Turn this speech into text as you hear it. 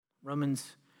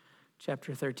Romans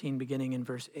chapter 13, beginning in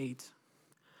verse 8.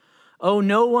 Owe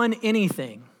no one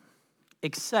anything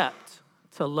except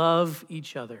to love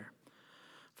each other.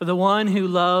 For the one who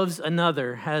loves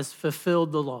another has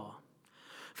fulfilled the law.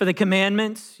 For the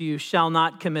commandments, you shall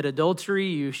not commit adultery,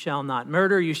 you shall not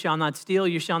murder, you shall not steal,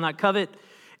 you shall not covet,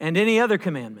 and any other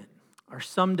commandment are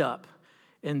summed up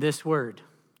in this word: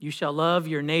 you shall love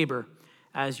your neighbor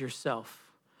as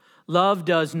yourself. Love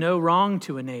does no wrong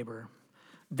to a neighbor.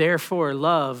 Therefore,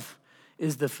 love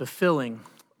is the fulfilling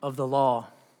of the law.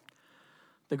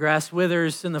 The grass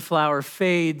withers and the flower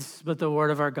fades, but the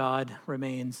word of our God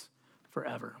remains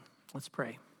forever. Let's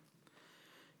pray.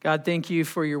 God, thank you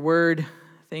for your word.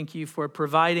 Thank you for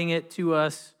providing it to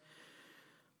us.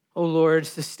 Oh Lord,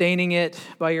 sustaining it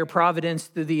by your providence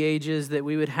through the ages, that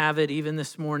we would have it even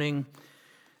this morning.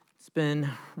 It's been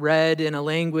read in a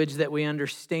language that we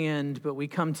understand, but we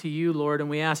come to you, Lord, and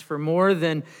we ask for more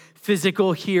than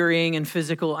physical hearing and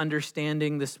physical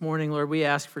understanding this morning. Lord, we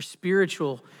ask for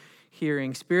spiritual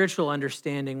hearing, spiritual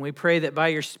understanding. We pray that by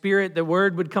your Spirit, the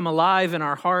word would come alive in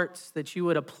our hearts, that you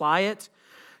would apply it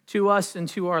to us and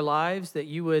to our lives, that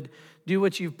you would do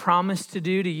what you've promised to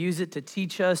do, to use it to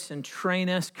teach us and train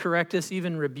us, correct us,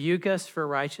 even rebuke us for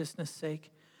righteousness'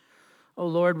 sake. Oh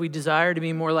Lord, we desire to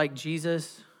be more like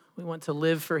Jesus. We want to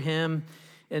live for him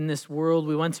in this world.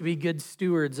 We want to be good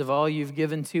stewards of all you've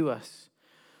given to us.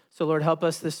 So Lord, help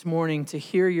us this morning to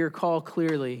hear your call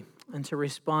clearly and to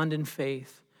respond in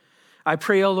faith. I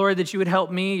pray, oh Lord, that you would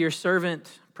help me, your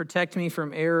servant, protect me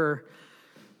from error,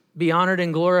 be honored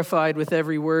and glorified with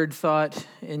every word, thought,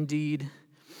 and deed.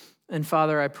 And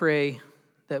Father, I pray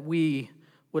that we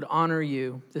would honor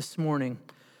you this morning,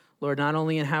 Lord, not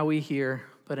only in how we hear,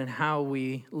 but in how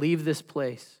we leave this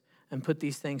place and put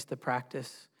these things to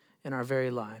practice in our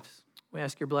very lives. We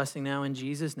ask your blessing now in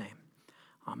Jesus' name.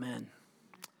 Amen.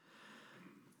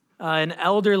 An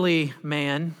elderly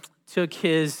man took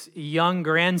his young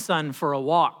grandson for a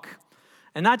walk.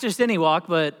 And not just any walk,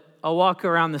 but a walk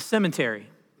around the cemetery.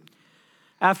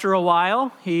 After a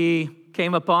while, he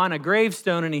came upon a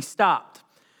gravestone and he stopped.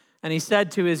 And he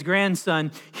said to his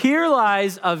grandson, "Here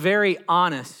lies a very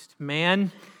honest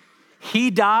man.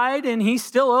 He died and he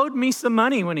still owed me some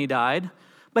money when he died.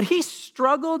 But he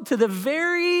struggled to the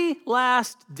very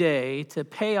last day to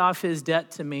pay off his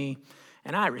debt to me.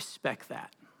 And I respect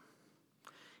that.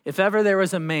 If ever there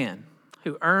was a man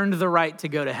who earned the right to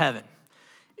go to heaven,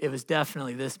 it was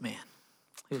definitely this man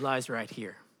who lies right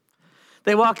here."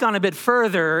 They walked on a bit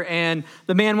further, and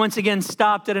the man once again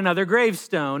stopped at another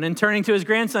gravestone. And turning to his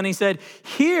grandson, he said,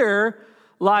 "Here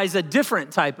lies a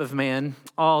different type of man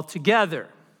altogether.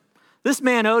 This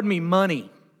man owed me money,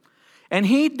 and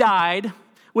he died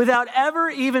without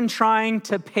ever even trying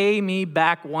to pay me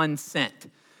back 1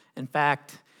 cent. In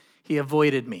fact, he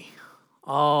avoided me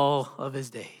all of his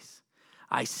days.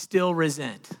 I still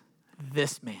resent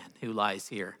this man who lies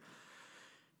here."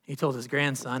 He told his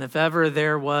grandson, if ever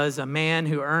there was a man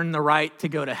who earned the right to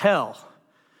go to hell,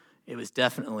 it was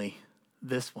definitely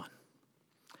this one.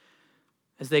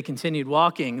 As they continued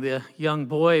walking, the young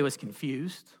boy was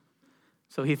confused.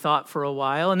 So he thought for a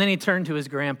while, and then he turned to his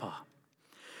grandpa.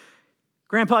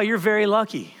 "Grandpa, you're very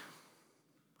lucky."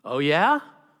 "Oh yeah?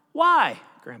 Why?"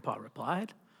 Grandpa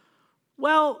replied.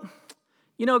 "Well,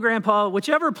 you know, Grandpa,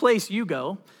 whichever place you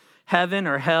go, heaven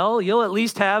or hell, you'll at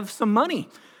least have some money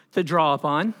to draw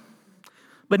upon.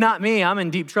 But not me. I'm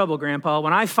in deep trouble, Grandpa.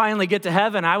 When I finally get to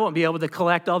heaven, I won't be able to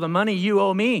collect all the money you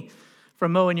owe me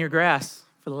from mowing your grass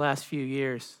for the last few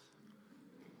years."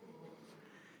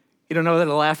 You don't know whether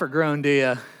to laugh or groan, do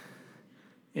you?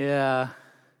 Yeah,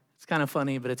 it's kind of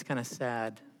funny, but it's kind of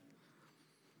sad.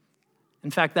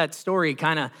 In fact, that story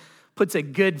kind of puts a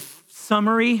good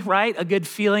summary, right? A good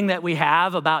feeling that we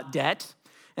have about debt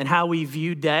and how we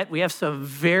view debt. We have some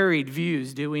varied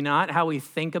views, do we not? How we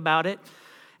think about it.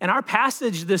 And our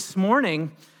passage this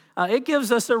morning, it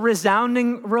gives us a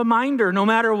resounding reminder, no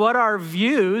matter what our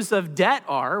views of debt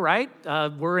are, right?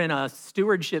 We're in a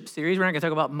stewardship series. We're not going to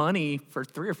talk about money for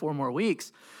 3 or 4 more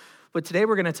weeks. But today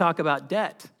we're going to talk about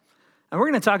debt. And we're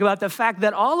going to talk about the fact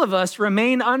that all of us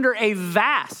remain under a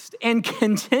vast and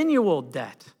continual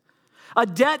debt. A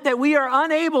debt that we are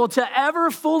unable to ever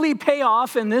fully pay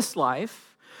off in this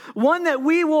life. One that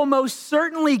we will most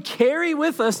certainly carry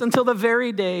with us until the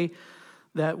very day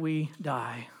that we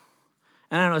die.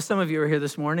 And I know some of you are here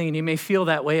this morning and you may feel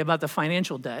that way about the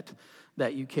financial debt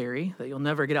that you carry, that you'll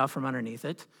never get out from underneath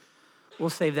it. We'll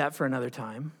save that for another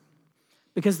time.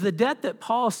 Because the debt that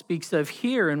Paul speaks of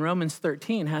here in Romans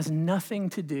 13 has nothing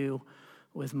to do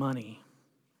with money,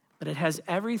 but it has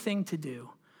everything to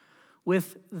do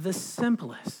with the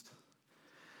simplest,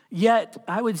 yet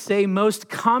I would say most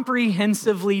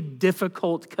comprehensively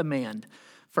difficult command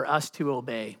for us to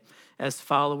obey as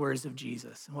followers of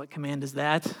Jesus. And what command is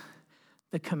that?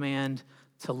 The command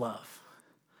to love.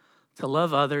 To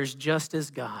love others just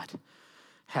as God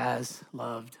has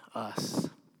loved us.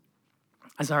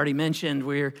 As I already mentioned,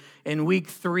 we're in week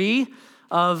 3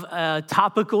 of a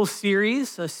topical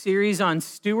series, a series on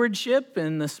stewardship.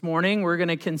 And this morning, we're going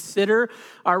to consider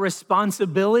our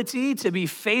responsibility to be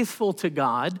faithful to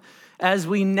God as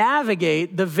we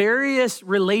navigate the various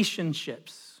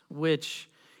relationships which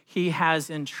He has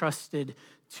entrusted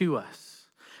to us.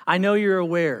 I know you're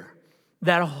aware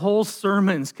that whole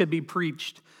sermons could be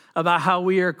preached about how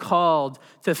we are called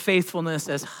to faithfulness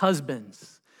as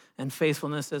husbands and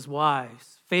faithfulness as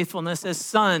wives, faithfulness as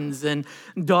sons and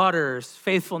daughters,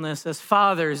 faithfulness as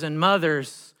fathers and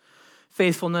mothers,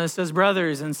 faithfulness as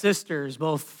brothers and sisters,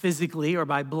 both physically or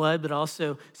by blood, but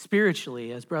also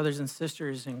spiritually as brothers and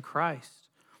sisters in Christ.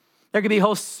 There could be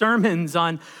whole sermons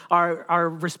on our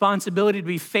responsibility to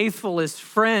be faithful as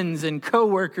friends and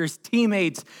coworkers,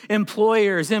 teammates,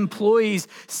 employers, employees,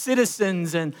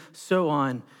 citizens, and so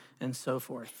on and so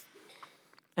forth.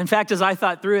 In fact, as I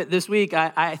thought through it this week,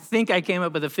 I think I came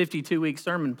up with a 52-week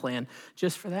sermon plan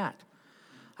just for that.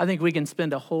 I think we can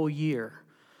spend a whole year.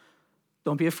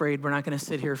 Don't be afraid, we're not going to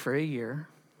sit here for a year,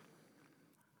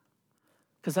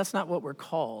 because that's not what we're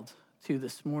called to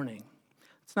this morning.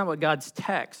 It's not what God's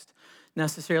text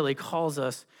necessarily calls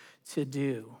us to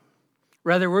do.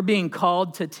 Rather, we're being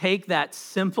called to take that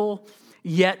simple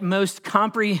yet most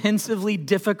comprehensively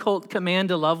difficult command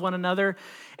to love one another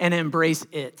and embrace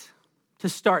it. To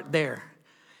start there.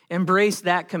 Embrace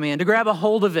that command, to grab a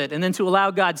hold of it, and then to allow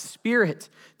God's Spirit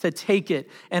to take it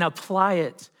and apply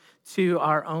it to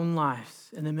our own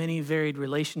lives and the many varied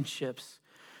relationships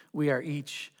we are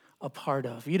each a part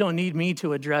of. You don't need me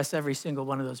to address every single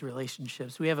one of those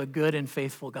relationships. We have a good and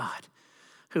faithful God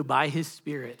who by His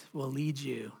Spirit will lead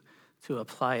you to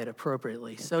apply it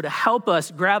appropriately. So to help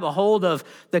us grab a hold of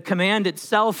the command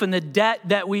itself and the debt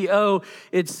that we owe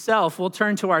itself, we'll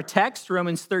turn to our text,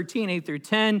 Romans 13, 8 through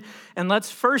 10, and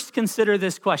let's first consider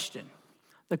this question.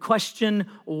 The question,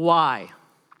 why?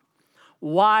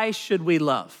 Why should we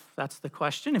love? That's the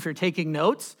question. If you're taking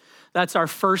notes, that's our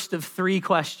first of 3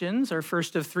 questions, our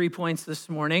first of 3 points this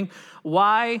morning.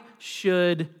 Why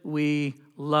should we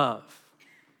love?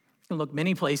 You can look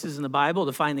many places in the Bible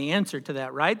to find the answer to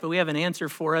that, right? But we have an answer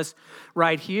for us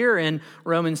right here in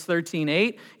Romans 13,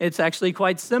 8. It's actually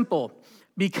quite simple.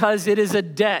 Because it is a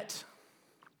debt.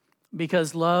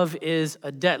 Because love is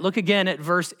a debt. Look again at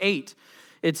verse 8.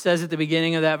 It says at the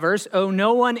beginning of that verse, owe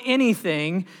no one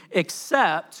anything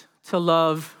except to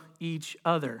love each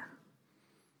other.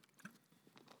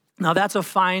 Now that's a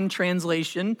fine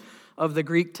translation of the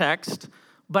Greek text.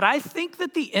 But I think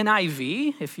that the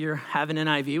NIV, if you have an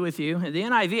NIV with you, the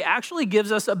NIV actually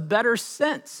gives us a better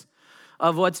sense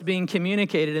of what's being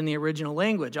communicated in the original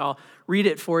language. I'll read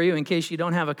it for you in case you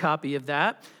don't have a copy of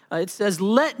that. It says,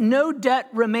 let no debt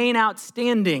remain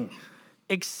outstanding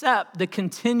except the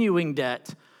continuing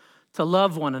debt to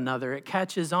love one another. It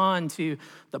catches on to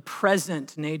the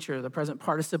present nature, the present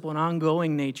participle and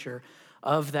ongoing nature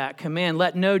of that command.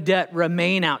 Let no debt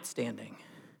remain outstanding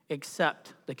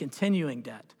except the continuing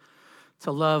debt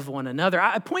to love one another.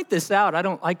 I point this out. I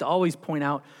don't like to always point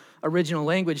out original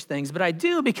language things, but I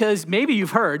do because maybe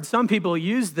you've heard some people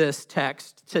use this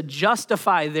text to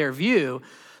justify their view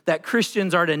that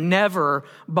Christians are to never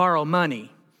borrow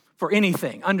money for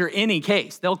anything, under any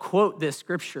case. They'll quote this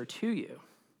scripture to you.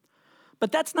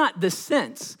 But that's not the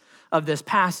sense of this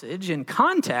passage in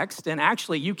context, and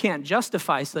actually you can't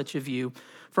justify such a view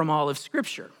from all of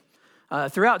Scripture.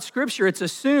 Throughout Scripture, it's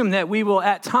assumed that we will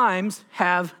at times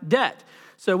have debt.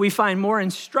 So we find more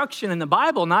instruction in the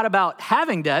Bible, not about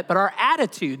having debt, but our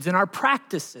attitudes and our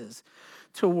practices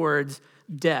towards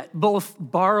debt, both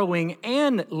borrowing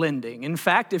and lending. In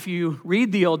fact, if you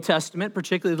read the Old Testament,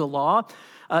 particularly the law,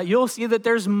 you'll see that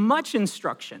there's much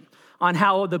instruction on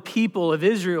how the people of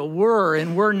Israel were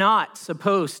and were not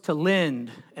supposed to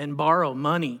lend and borrow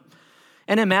money.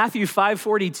 And in Matthew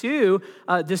 5:42,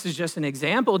 this is just an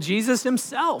example, Jesus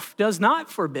himself does not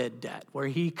forbid debt, where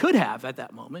he could have at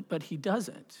that moment, but he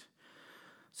doesn't.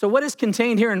 So what is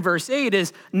contained here in verse 8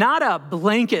 is not a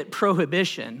blanket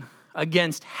prohibition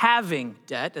against having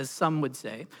debt, as some would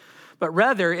say, but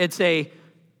rather it's a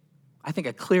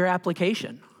clear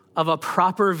application of a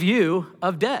proper view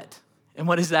of debt. And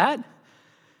what is that?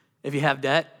 If you have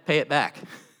debt, pay it back.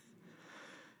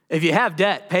 If you have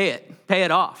debt, pay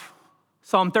it off.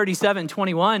 Psalm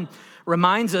 37:21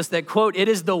 reminds us that, quote, it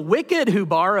is the wicked who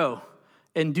borrow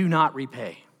and do not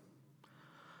repay.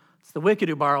 It's the wicked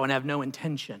who borrow and have no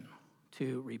intention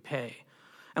to repay.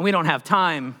 And we don't have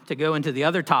time to go into the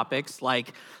other topics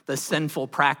like the sinful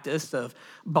practice of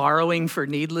borrowing for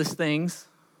needless things.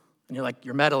 And you're like,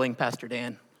 you're meddling, Pastor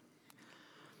Dan.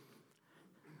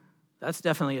 That's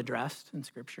definitely addressed in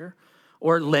Scripture.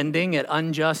 Or lending at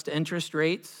unjust interest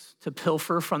rates to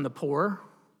pilfer from the poor,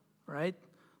 right?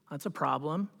 That's a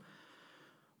problem.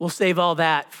 We'll save all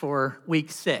that for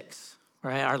week 6,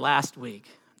 right? Our last week.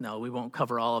 No, we won't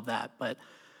cover all of that, but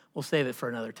we'll save it for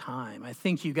another time. I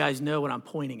think you guys know what I'm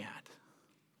pointing at.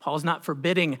 Paul's not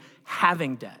forbidding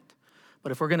having debt,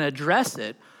 but if we're going to address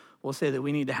it, we'll say that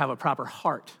we need to have a proper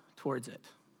heart towards it,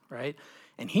 right?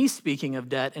 And he's speaking of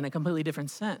debt in a completely different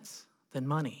sense than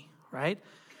money, right?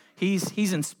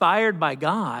 He's inspired by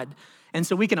God, and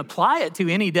so we can apply it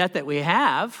to any debt that we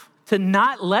have to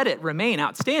not let it remain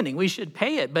outstanding. We should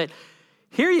pay it, but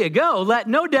here you go. Let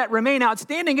no debt remain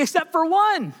outstanding except for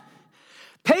one.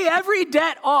 Pay every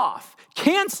debt off.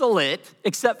 Cancel it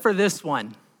except for this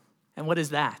one. And what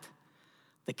is that?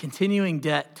 The continuing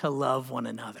debt to love one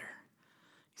another.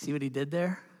 See what he did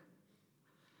there?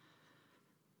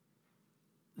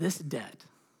 This debt,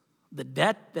 the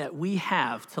debt that we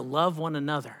have to love one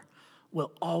another,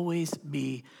 will always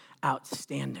be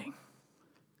outstanding.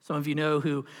 Some of you know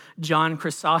who John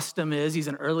Chrysostom is. He's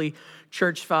an early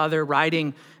church father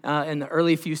writing in the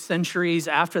early few centuries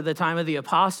after the time of the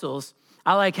apostles.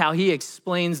 I like how he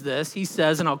explains this. He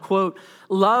says, and I'll quote,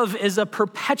 "Love is a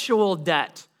perpetual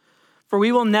debt, for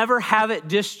we will never have it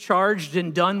discharged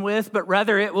and done with, but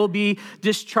rather it will be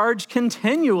discharged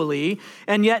continually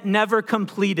and yet never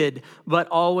completed, but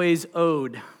always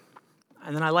owed."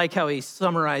 And then I like how he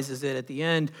summarizes it at the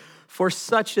end. "For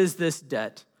such is this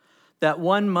debt, that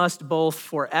one must both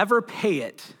forever pay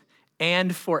it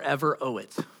and forever owe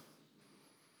it."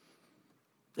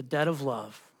 The debt of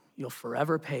love, you'll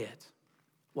forever pay it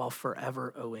while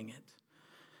forever owing it.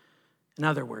 In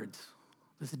other words,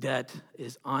 this debt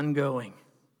is ongoing.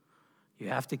 You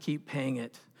have to keep paying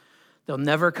it. There'll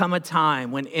never come a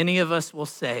time when any of us will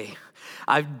say,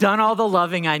 "I've done all the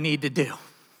loving I need to do.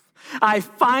 I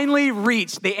finally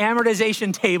reached the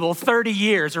amortization table, 30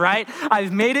 years, right?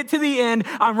 I've made it to the end.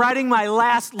 I'm writing my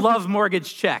last love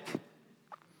mortgage check."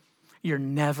 You're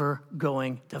never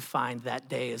going to find that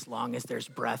day as long as there's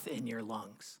breath in your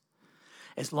lungs.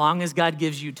 As long as God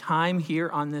gives you time here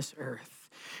on this earth,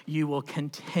 you will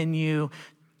continue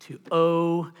to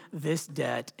owe this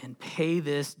debt and pay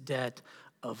this debt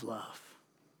of love.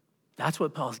 That's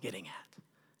what Paul's getting at.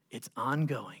 It's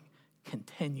ongoing,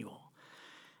 continual.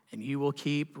 And you will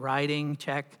keep writing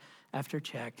check after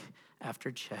check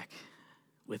after check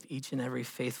with each and every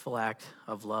faithful act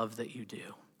of love that you do.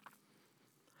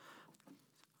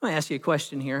 I'm going to ask you a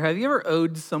question here. Have you ever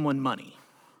owed someone money?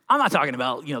 I'm not talking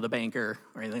about, the banker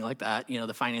or anything like that, the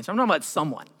financer. I'm talking about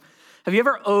someone. Have you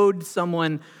ever owed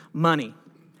someone money?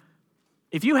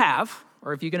 If you have,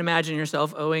 or if you can imagine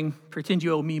yourself owing, pretend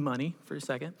you owe me money for a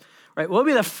second, right? What would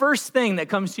be the first thing that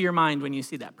comes to your mind when you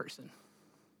see that person?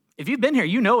 If you've been here,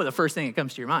 you know the first thing that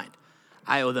comes to your mind.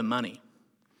 I owe them money.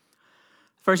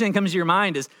 First thing that comes to your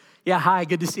mind is, yeah, hi,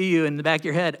 good to see you. In the back of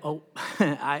your head, oh,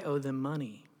 I owe them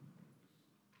money.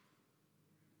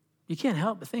 You can't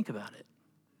help but think about it.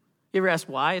 You ever ask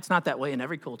why? It's not that way in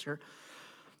every culture.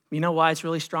 You know why it's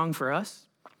really strong for us?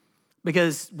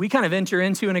 Because we kind of enter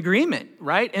into an agreement,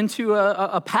 right? Into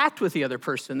a pact with the other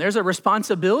person. There's a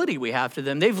responsibility we have to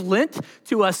them. They've lent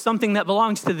to us something that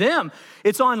belongs to them.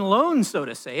 It's on loan, so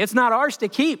to say. It's not ours to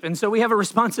keep. And so we have a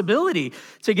responsibility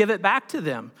to give it back to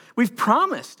them. We've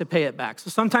promised to pay it back.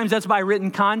 So sometimes that's by written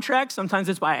contract. Sometimes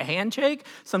it's by a handshake.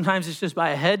 Sometimes it's just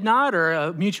by a head nod or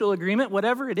a mutual agreement,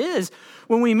 whatever it is.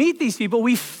 When we meet these people,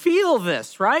 we feel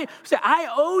this, right? We say, I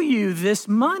owe you this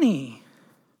money.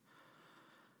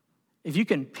 If you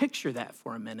can picture that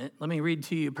for a minute, let me read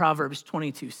to you Proverbs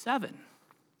 22:7.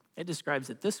 It describes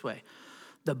it this way.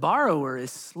 The borrower is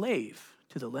slave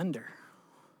to the lender.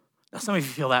 Now, some of you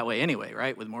feel that way anyway,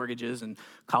 right? With mortgages and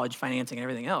college financing and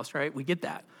everything else, right? We get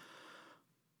that.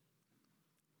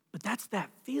 But that's that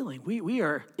feeling. We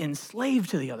are enslaved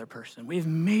to the other person. We've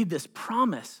made this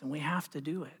promise, and we have to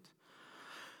do it.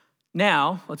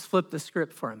 Now, let's flip the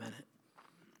script for a minute.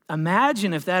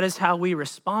 Imagine if that is how we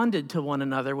responded to one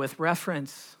another with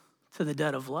reference to the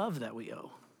debt of love that we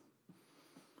owe.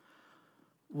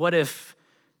 What if,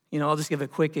 I'll just give a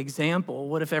quick example.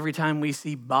 What if every time we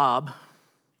see Bob,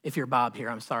 if you're Bob here,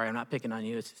 I'm sorry, I'm not picking on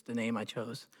you. It's just the name I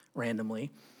chose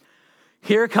randomly.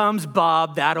 Here comes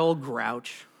Bob, that old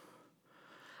grouch.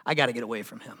 I got to get away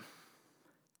from him.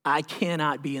 I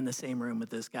cannot be in the same room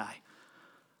with this guy.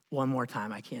 One more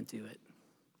time, I can't do it.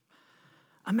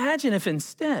 Imagine if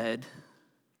instead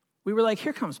we were like,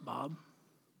 here comes Bob.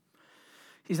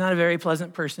 He's not a very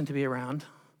pleasant person to be around,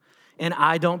 and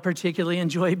I don't particularly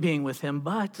enjoy being with him,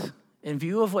 but in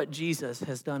view of what Jesus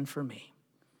has done for me,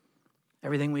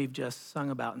 everything we've just sung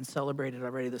about and celebrated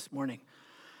already this morning,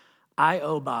 I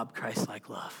owe Bob Christ-like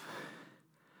love.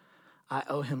 I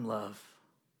owe him love.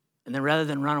 And then rather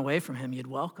than run away from him, you'd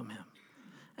welcome him,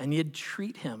 and you'd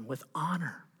treat him with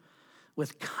honor,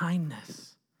 with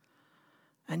kindness,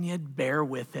 and you'd bear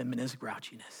with him in his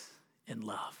grouchiness in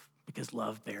love, because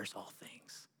love bears all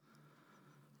things.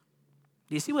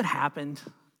 Do you see what happened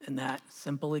in that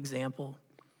simple example?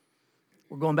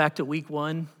 We're going back to week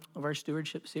 1 of our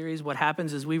stewardship series. What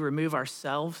happens is we remove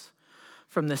ourselves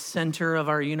from the center of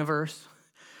our universe.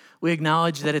 We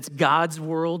acknowledge that it's God's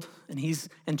world, and he's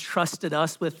entrusted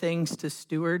us with things to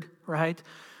steward, right?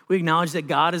 We acknowledge that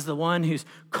God is the one who's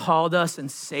called us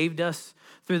and saved us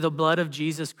through the blood of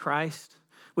Jesus Christ.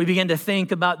 We begin to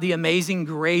think about the amazing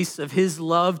grace of his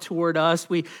love toward us.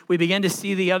 We begin to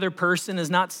see the other person as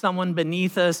not someone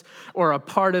beneath us or a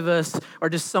part of us or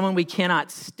just someone we cannot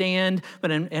stand,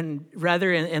 but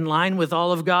rather in line with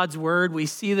all of God's word, we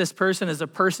see this person as a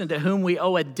person to whom we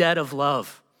owe a debt of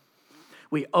love.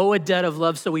 We owe a debt of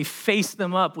love, so we face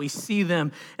them up, we see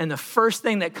them, and the first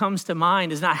thing that comes to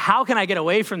mind is not how can I get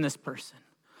away from this person,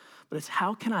 but it's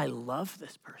how can I love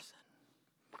this person?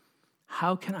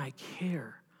 How can I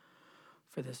care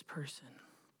for this person?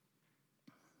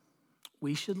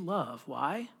 We should love.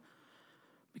 Why?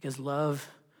 Because love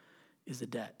is a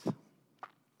debt.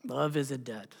 Love is a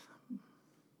debt.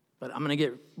 But I'm going to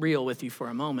get real with you for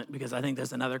a moment because I think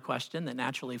there's another question that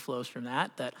naturally flows from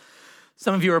that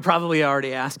some of you are probably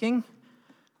already asking.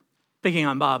 Picking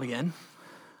on Bob again.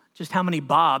 Just how many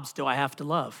Bobs do I have to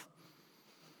love?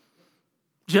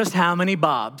 Just how many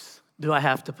Bobs do I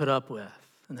have to put up with?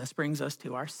 And this brings us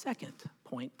to our second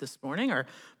point this morning. Our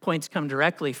points come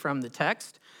directly from the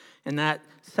text. And that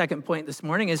second point this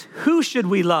morning is, who should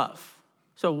we love?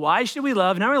 So why should we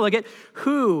love? Now we're going to look at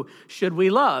who should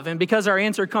we love. And because our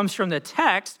answer comes from the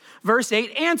text, verse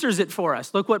 8 answers it for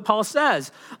us. Look what Paul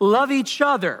says. Love each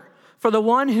other, for the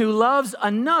one who loves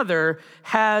another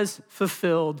has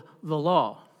fulfilled the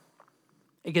law.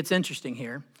 It gets interesting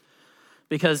here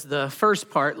because the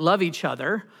first part, love each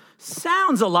other,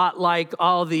 sounds a lot like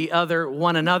all the other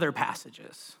one another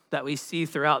passages that we see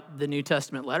throughout the New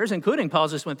Testament letters, including Paul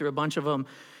just went through a bunch of them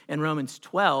in Romans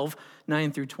 12,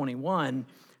 9 through 21.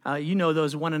 You know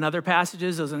those one another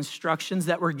passages, those instructions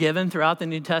that were given throughout the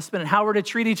New Testament and how we're to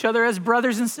treat each other as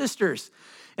brothers and sisters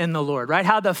in the Lord, right?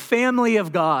 How the family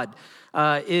of God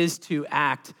is to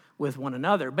act with one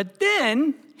another. But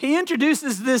then he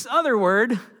introduces this other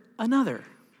word, another,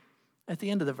 at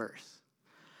the end of the verse.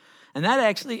 And that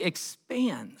actually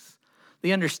expands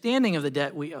the understanding of the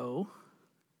debt we owe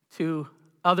to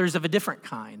others of a different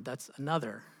kind. That's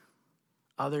another.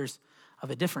 Others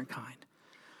of a different kind.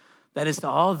 That is to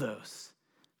all those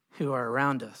who are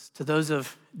around us, to those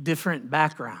of different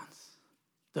backgrounds,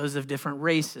 those of different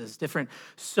races, different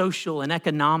social and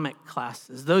economic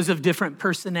classes, those of different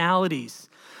personalities,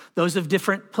 those of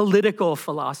different political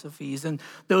philosophies, and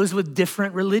those with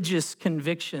different religious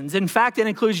convictions. In fact, it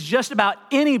includes just about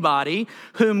anybody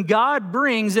whom God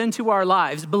brings into our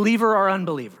lives, believer or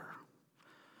unbeliever.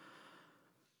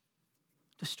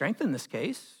 To strengthen this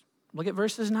case, look at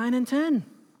verses 9 and 10.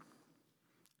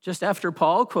 Just after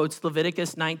Paul quotes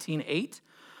Leviticus 19:8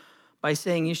 by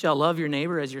saying, you shall love your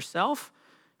neighbor as yourself,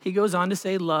 he goes on to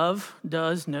say, love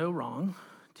does no wrong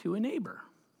to a neighbor.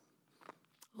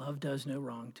 Love does no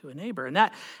wrong to a neighbor. And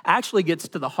that actually gets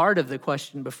to the heart of the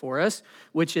question before us,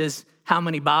 which is, how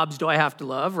many Bobs do I have to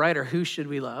love, right? Or who should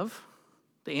we love?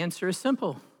 The answer is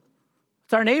simple.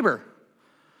 It's our neighbor.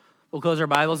 We'll close our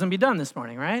Bibles and be done this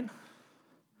morning, right?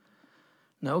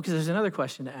 No, because there's another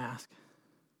question to ask.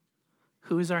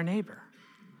 Who is our neighbor?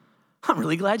 I'm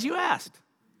really glad you asked.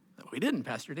 We didn't,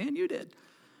 Pastor Dan, you did.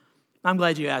 I'm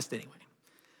glad you asked anyway.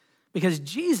 Because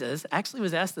Jesus actually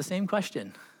was asked the same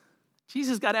question.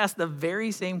 Jesus got asked the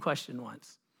very same question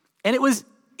once. And it was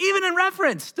even in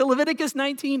reference to Leviticus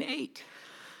 19:8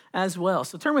 as well.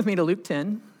 So turn with me to Luke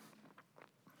 10.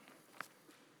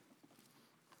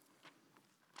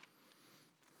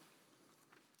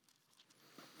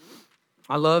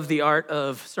 I love the art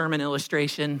of sermon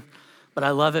illustration, but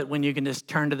I love it when you can just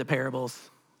turn to the parables.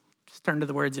 Just turn to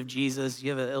the words of Jesus.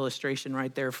 You have an illustration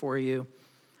right there for you.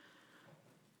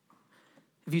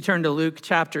 If you turn to Luke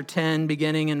chapter 10,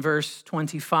 beginning in verse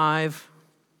 25,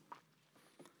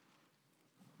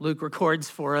 Luke records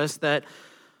for us that,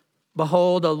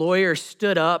 behold, a lawyer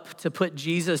stood up to put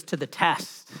Jesus to the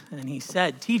test. And he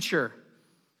said, Teacher,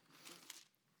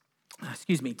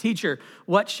 Teacher,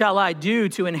 what shall I do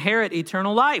to inherit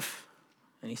eternal life?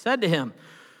 And he said to him,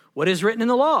 what is written in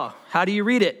the law? How do you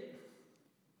read it?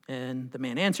 And the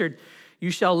man answered,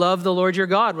 you shall love the Lord your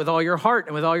God with all your heart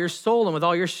and with all your soul and with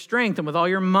all your strength and with all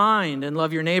your mind, and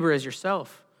love your neighbor as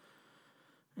yourself.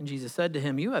 And Jesus said to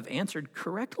him, you have answered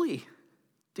correctly.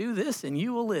 Do this and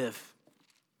you will live.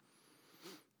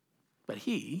 But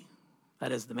he,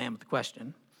 that is the man with the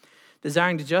question,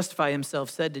 desiring to justify himself,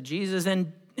 said to Jesus,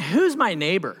 and who's my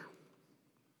neighbor?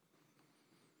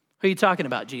 Who are you talking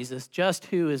about, Jesus? Just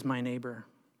who is my neighbor?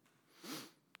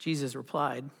 Jesus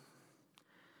replied,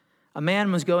 a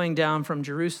man was going down from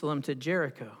Jerusalem to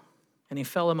Jericho, and he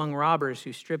fell among robbers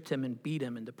who stripped him and beat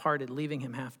him and departed, leaving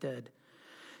him half dead.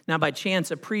 Now by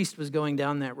chance a priest was going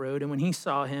down that road, and when he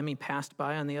saw him, he passed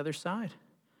by on the other side.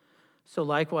 So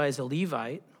likewise a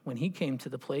Levite, when he came to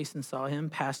the place and saw him,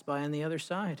 passed by on the other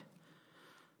side.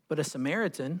 But a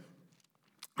Samaritan,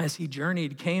 as he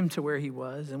journeyed, came to where he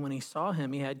was, and when he saw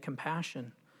him, he had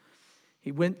compassion.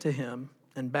 He went to him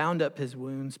and bound up his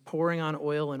wounds, pouring on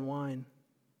oil and wine.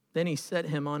 Then he set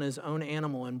him on his own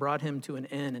animal and brought him to an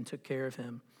inn and took care of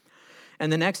him.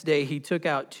 And the next day he took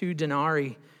out 2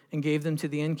 denarii and gave them to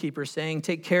the innkeeper, saying,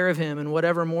 take care of him, and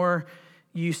whatever more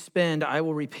you spend, I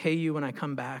will repay you when I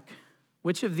come back.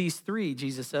 Which of these 3,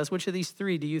 Jesus says, which of these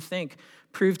 3 do you think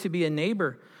proved to be a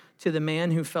neighbor to the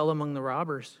man who fell among the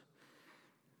robbers?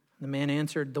 The man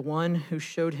answered, the one who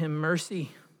showed him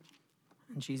mercy.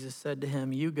 And Jesus said to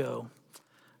him, you go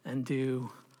and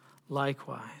do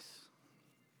likewise.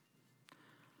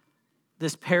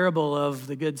 This parable of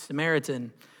the Good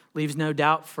Samaritan leaves no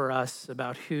doubt for us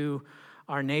about who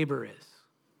our neighbor is,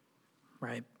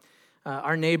 right?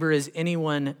 Our neighbor is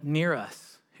anyone near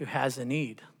us who has a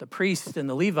need. The priest and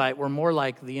the Levite were more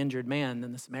like the injured man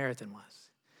than the Samaritan was.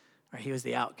 Right? He was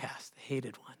the outcast, the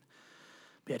hated one.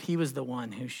 But he was the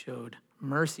one who showed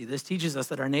mercy. This teaches us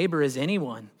that our neighbor is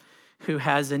anyone who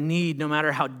has a need, no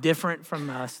matter how different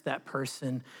from us that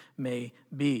person may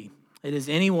be. It is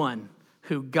anyone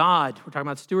who God, we're talking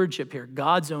about stewardship here,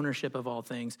 God's ownership of all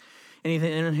things,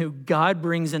 anything who God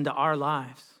brings into our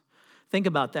lives. Think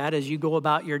about that as you go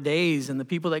about your days, and the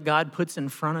people that God puts in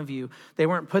front of you, they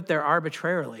weren't put there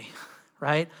arbitrarily,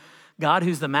 right? God,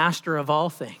 who's the master of all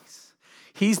things,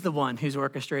 he's the one who's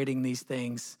orchestrating these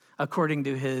things according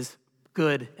to his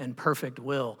good and perfect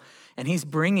will. And he's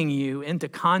bringing you into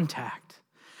contact.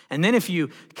 And then if you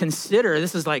consider,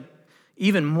 this is like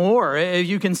even more, if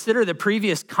you consider the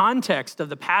previous context of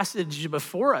the passage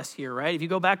before us here, right? If you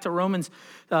go back to Romans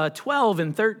 12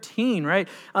 and 13, right?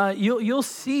 You'll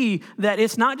see that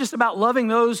it's not just about loving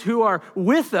those who are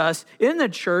with us in the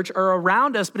church or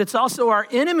around us, but it's also our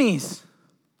enemies.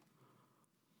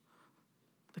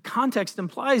 The context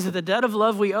implies that the debt of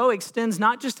love we owe extends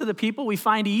not just to the people we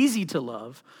find easy to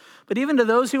love, but even to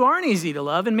those who aren't easy to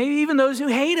love, and maybe even those who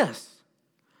hate us.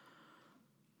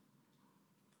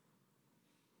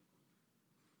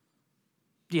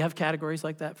 Do you have categories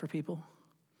like that for people?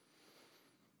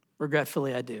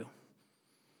 Regretfully, I do.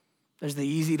 There's the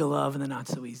easy to love and the not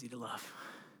so easy to love.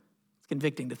 It's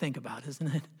convicting to think about,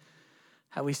 isn't it?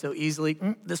 How we so easily,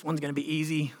 this one's going to be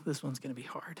easy, this one's going to be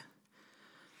hard.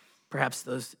 Perhaps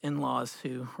those in-laws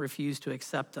who refuse to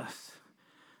accept us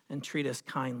and treat us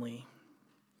kindly.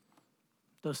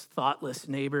 Those thoughtless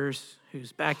neighbors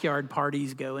whose backyard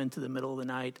parties go into the middle of the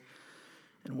night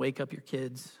and wake up your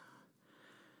kids.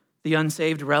 The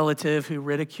unsaved relative who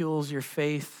ridicules your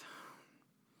faith.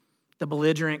 The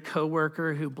belligerent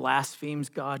coworker who blasphemes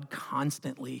God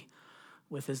constantly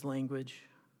with his language.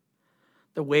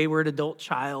 The wayward adult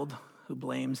child who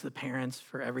blames the parents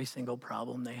for every single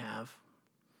problem they have.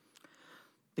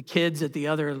 The kids at the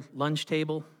other lunch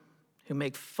table who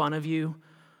make fun of you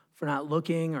for not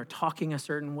looking or talking a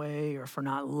certain way or for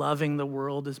not loving the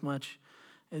world as much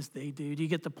as they do. Do you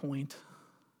get the point?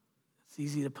 It's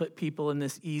easy to put people in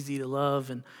this easy to love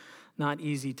and not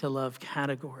easy to love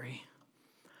category.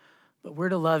 But we're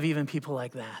to love even people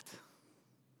like that.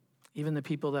 Even the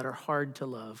people that are hard to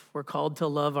love. We're called to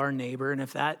love our neighbor, and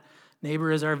if that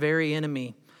neighbor is our very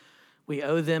enemy, we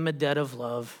owe them a debt of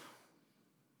love.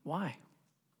 Why?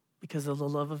 Because of the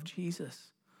love of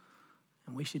Jesus.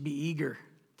 And we should be eager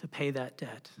to pay that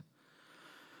debt.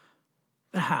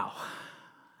 But how?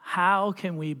 How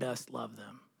can we best love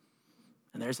them?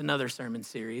 And there's another sermon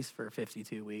series for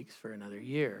 52 weeks for another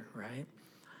year, right?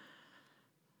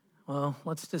 Well,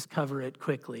 let's just cover it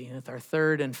quickly with our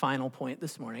third and final point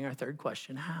this morning, our third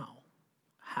question, how?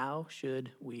 How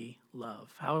should we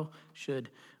love? How should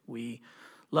we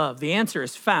love? The answer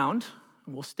is found,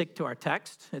 and we'll stick to our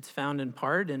text. It's found in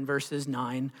part in verses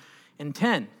 9 and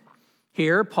 10.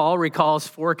 Here, Paul recalls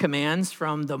 4 commands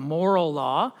from the moral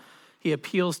law. He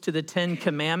appeals to the 10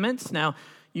 commandments. Now,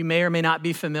 you may or may not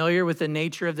be familiar with the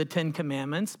nature of the 10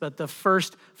 commandments, but the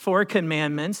first 4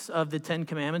 commandments of the 10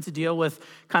 commandments deal with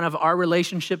kind of our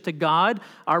relationship to God,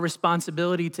 our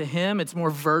responsibility to Him. It's more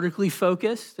vertically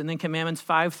focused. And then commandments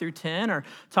 5 through 10 are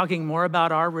talking more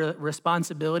about our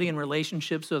responsibility and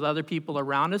relationships with other people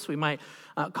around us. We might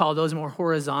call those more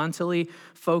horizontally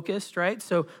focused, right?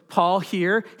 So Paul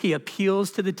here, he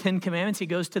appeals to the 10 commandments. He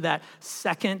goes to that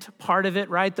second part of it,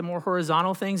 right? The more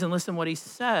horizontal things. And listen what he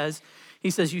says. He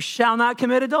says, you shall not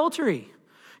commit adultery.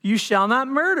 You shall not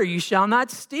murder. You shall not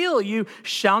steal. You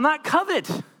shall not covet.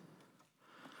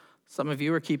 Some of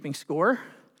you are keeping score.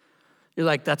 You're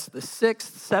like, that's the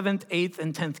 6th, 7th, 8th,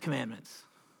 and 10th commandments.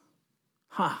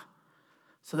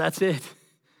 So that's it.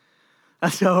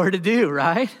 That's all we're to do,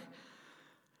 right?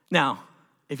 Now,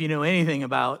 if you know anything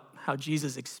about how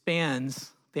Jesus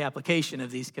expands the application of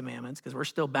these commandments, because we're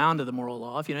still bound to the moral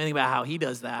law, if you know anything about how he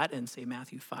does that in, say,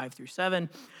 Matthew 5 through 7,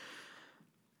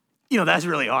 that's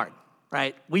really hard,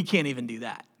 right? We can't even do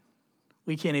that.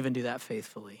 We can't even do that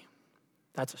faithfully.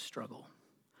 That's a struggle.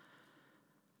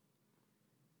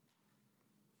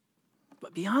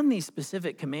 But beyond these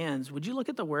specific commands, would you look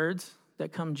at the words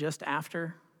that come just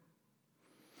after?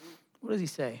 What does he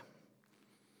say?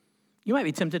 You might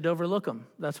be tempted to overlook them.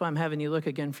 That's why I'm having you look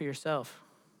again for yourself.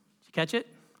 Did you catch it?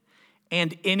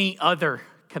 And any other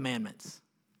commandments.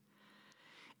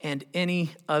 And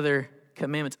any other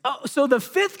commandments. Oh, so the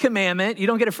 5th commandment, you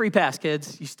don't get a free pass,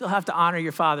 kids. You still have to honor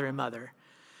your father and mother.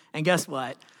 And guess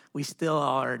what? We still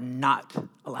are not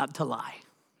allowed to lie,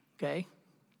 okay?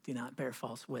 Do not bear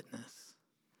false witness.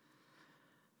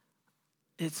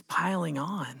 It's piling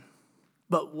on.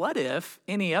 But what if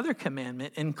any other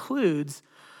commandment includes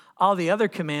all the other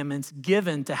commandments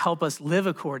given to help us live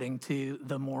according to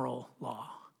the moral law,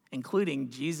 including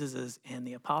Jesus's and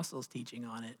the apostles' teaching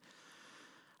on it?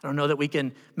 I don't know that we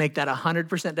can make that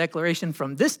 100% declaration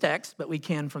from this text, but we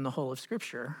can from the whole of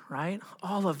Scripture, right?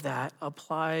 All of that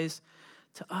applies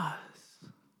to us.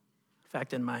 In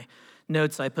fact, in my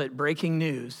notes, I put breaking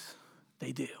news.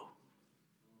 They do.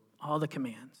 All the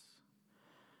commands.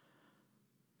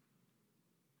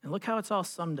 And look how it's all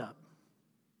summed up.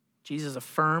 Jesus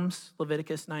affirms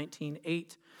Leviticus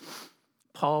 19:8.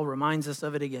 Paul reminds us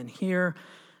of it again here.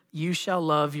 You shall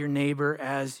love your neighbor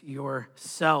as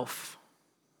yourself.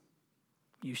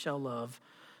 You shall love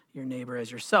your neighbor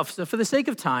as yourself. So for the sake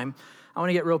of time, I want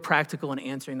to get real practical in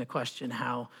answering the question,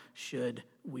 how should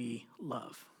we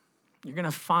love? You're going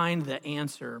to find the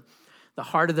answer, the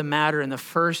heart of the matter, in the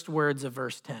first words of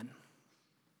verse 10.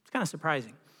 It's kind of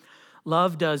surprising.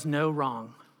 Love does no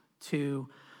wrong to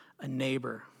a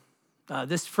neighbor.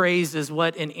 This phrase is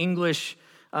what in English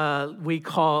we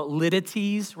call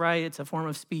lidities, right? It's a form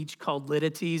of speech called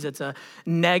lidities. It's a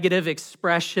negative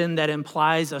expression that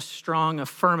implies a strong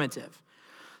affirmative.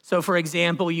 So, for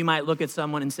example, you might look at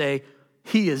someone and say,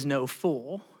 he is no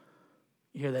fool.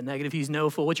 You hear that negative, he's no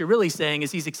fool. What you're really saying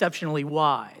is he's exceptionally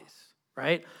wise,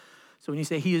 right? So when you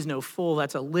say he is no fool,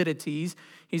 that's a lidities.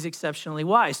 He's exceptionally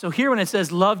wise. So here when it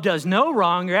says love does no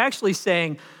wrong, you're actually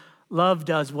saying love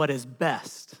does what is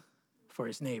best for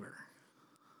his neighbor,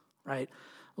 right?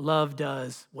 Love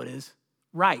does what is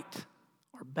right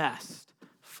or best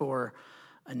for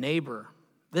a neighbor.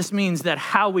 This means that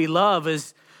how we love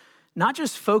is not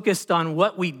just focused on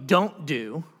what we don't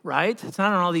do, right? It's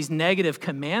not on all these negative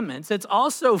commandments. It's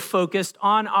also focused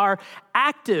on our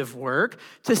active work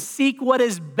to seek what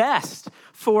is best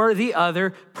for the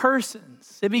other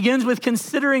persons. It begins with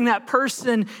considering that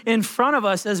person in front of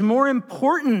us as more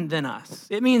important than us.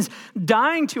 It means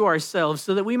dying to ourselves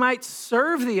so that we might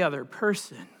serve the other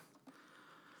person.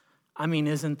 I mean,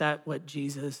 isn't that what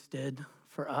Jesus did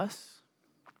for us?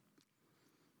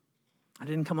 I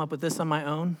didn't come up with this on my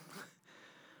own.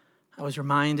 I was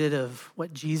reminded of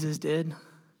what Jesus did. You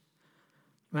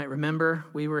might remember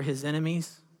we were his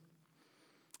enemies.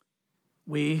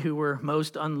 We who were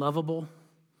most unlovable.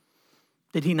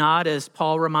 Did he not, as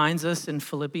Paul reminds us in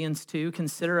Philippians 2,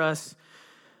 consider us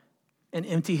and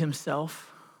empty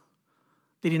himself?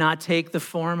 Did he not take the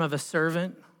form of a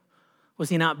servant? Was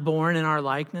he not born in our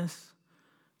likeness?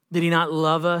 Did he not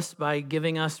love us by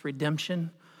giving us redemption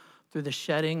through the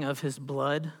shedding of his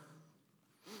blood?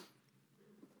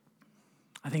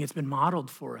 I think it's been modeled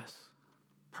for us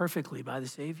perfectly by the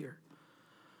Savior.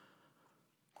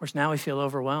 Of course, now we feel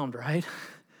overwhelmed, right?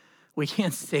 We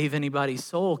can't save anybody's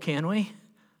soul, can we?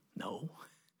 No.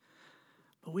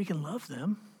 But we can love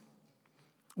them.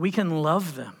 We can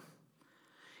love them.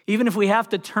 Even if we have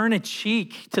to turn a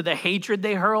cheek to the hatred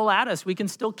they hurl at us, we can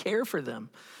still care for them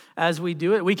as we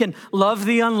do it. We can love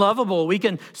the unlovable. We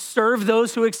can serve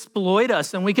those who exploit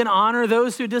us, and we can honor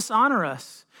those who dishonor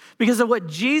us. Because of what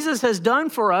Jesus has done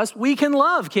for us, we can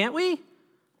love, can't we?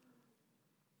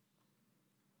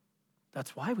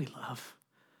 That's why we love.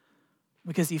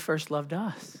 Because he first loved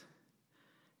us.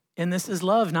 And this is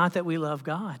love, not that we love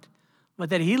God, but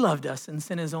that he loved us and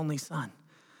sent his only son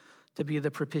to be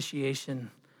the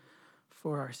propitiation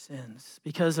for our sins.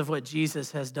 Because of what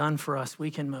Jesus has done for us,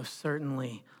 we can most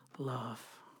certainly love.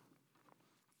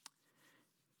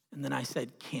 And then I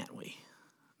said, can't we?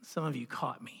 Some of you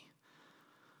caught me.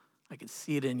 I could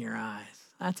see it in your eyes.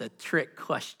 That's a trick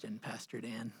question, Pastor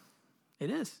Dan. It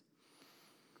is.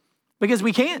 Because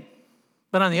we can.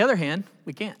 But on the other hand,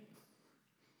 we can't.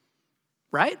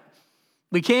 Right?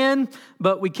 We can,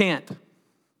 but we can't.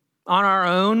 On our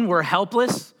own, we're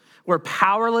helpless. We're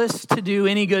powerless to do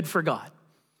any good for God.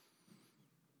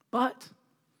 But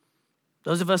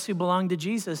those of us who belong to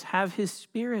Jesus have his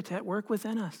Spirit at work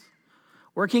within us,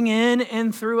 working in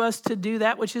and through us to do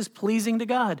that which is pleasing to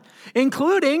God,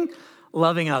 including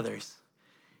loving others,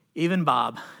 even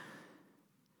Bob,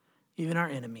 even our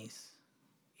enemies,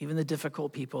 even the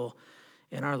difficult people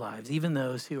in our lives, even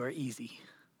those who are easy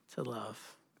to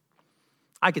love.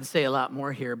 I could say a lot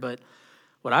more here, but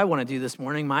what I want to do this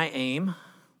morning, my aim,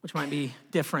 which might be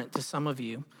different to some of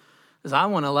you, is I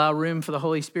want to allow room for the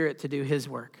Holy Spirit to do his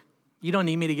work. You don't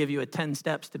need me to give you 10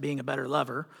 steps to being a better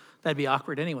lover. That'd be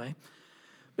awkward anyway.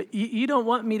 But you don't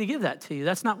want me to give that to you.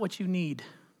 That's not what you need.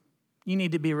 You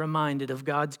need to be reminded of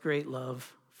God's great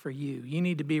love for you. You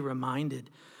need to be reminded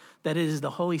that it is the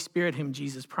Holy Spirit whom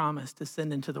Jesus promised to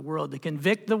send into the world to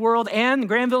convict the world and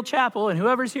Granville Chapel and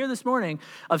whoever's here this morning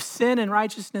of sin and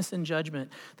righteousness and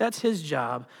judgment. That's his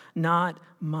job, not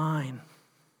mine.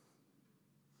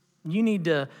 You need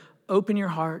to open your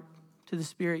heart to the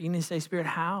Spirit. You need to say, Spirit,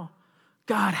 how?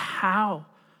 God, how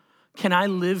can I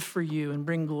live for you and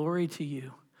bring glory to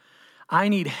you? I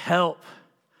need help.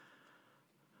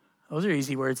 Those are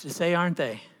easy words to say, aren't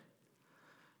they?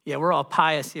 Yeah, we're all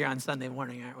pious here on Sunday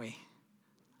morning, aren't we?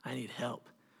 I need help.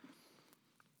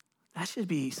 That should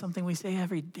be something we say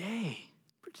every day,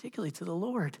 particularly to the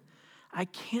Lord. I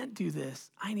can't do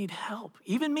this. I need help.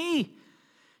 Even me.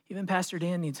 Even Pastor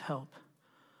Dan needs help.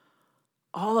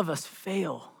 All of us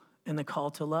fail in the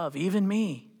call to love, even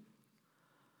me.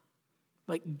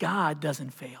 But God doesn't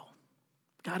fail.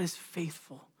 God is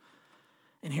faithful.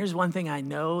 And here's one thing I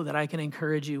know that I can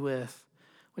encourage you with,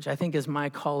 which I think is my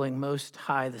calling most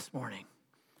high this morning,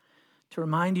 to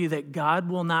remind you that God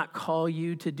will not call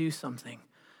you to do something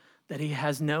that he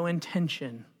has no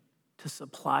intention to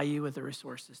supply you with the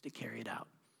resources to carry it out.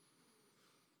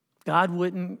 God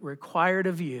wouldn't require it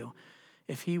of you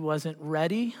if he wasn't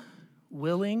ready,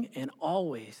 willing, and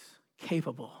always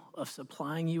capable of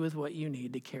supplying you with what you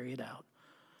need to carry it out.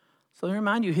 So let me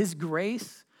remind you, his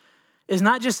grace is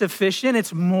not just sufficient,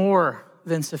 it's more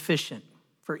than sufficient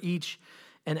for each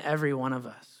and every one of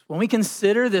us. When we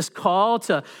consider this call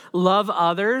to love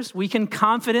others, we can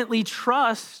confidently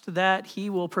trust that he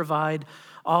will provide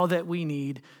all that we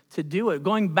need to do it.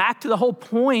 Going back to the whole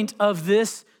point of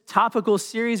this topical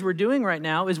series we're doing right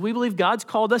now is we believe God's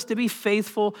called us to be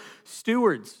faithful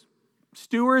stewards.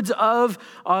 Stewards of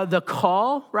the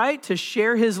call, right, to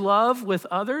share his love with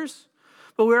others.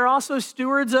 But we're also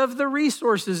stewards of the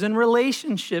resources and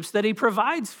relationships that he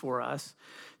provides for us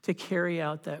to carry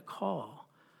out that call.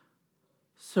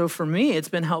 So for me, it's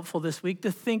been helpful this week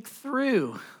to think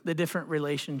through the different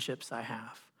relationships I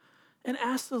have and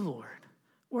ask the Lord,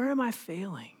 where am I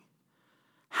failing?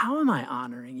 How am I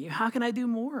honoring you? How can I do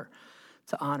more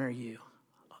to honor you?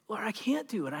 Lord, I can't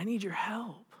do it. I need your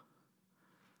help.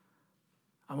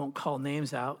 I won't call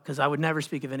names out because I would never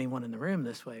speak of anyone in the room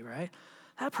this way, right?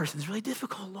 That person's really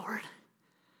difficult, Lord.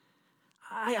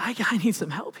 I need some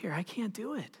help here. I can't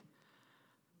do it.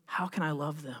 How can I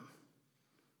love them?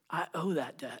 I owe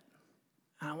that debt,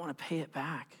 and I want to pay it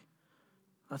back.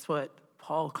 That's what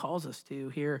Paul calls us to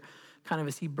here, kind of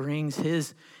as he brings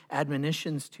his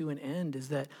admonitions to an end, is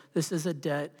that this is a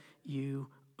debt you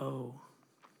owe.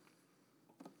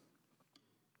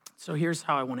 So here's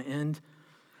how I want to end.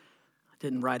 I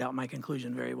didn't write out my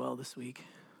conclusion very well this week.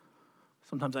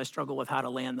 Sometimes I struggle with how to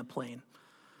land the plane.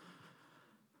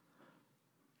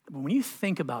 But when you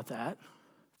think about that,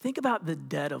 think about the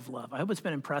debt of love. I hope it's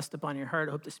been impressed upon your heart.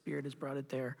 I hope the Spirit has brought it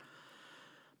there.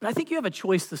 But I think you have a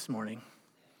choice this morning.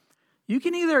 You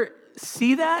can either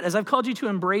see that, as I've called you to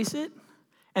embrace it,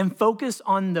 and focus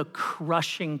on the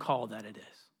crushing call that it is.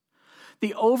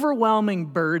 The overwhelming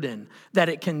burden that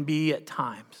it can be at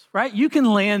times, right? You can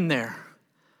land there.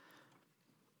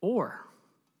 Or,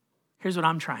 here's what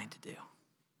I'm trying to do.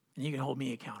 And you can hold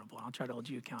me accountable. I'll try to hold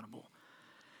you accountable.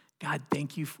 God,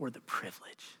 thank you for the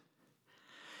privilege.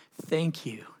 Thank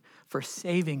you for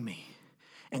saving me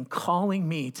and calling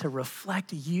me to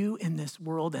reflect you in this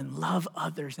world and love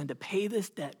others and to pay this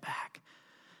debt back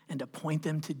and to point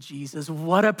them to Jesus.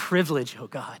 What a privilege, oh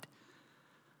God.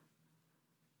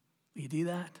 Will you do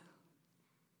that?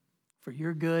 For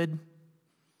your good,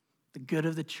 the good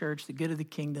of the church, the good of the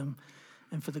kingdom,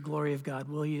 and for the glory of God,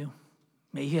 will you?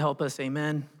 May he help us.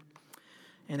 Amen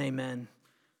and amen.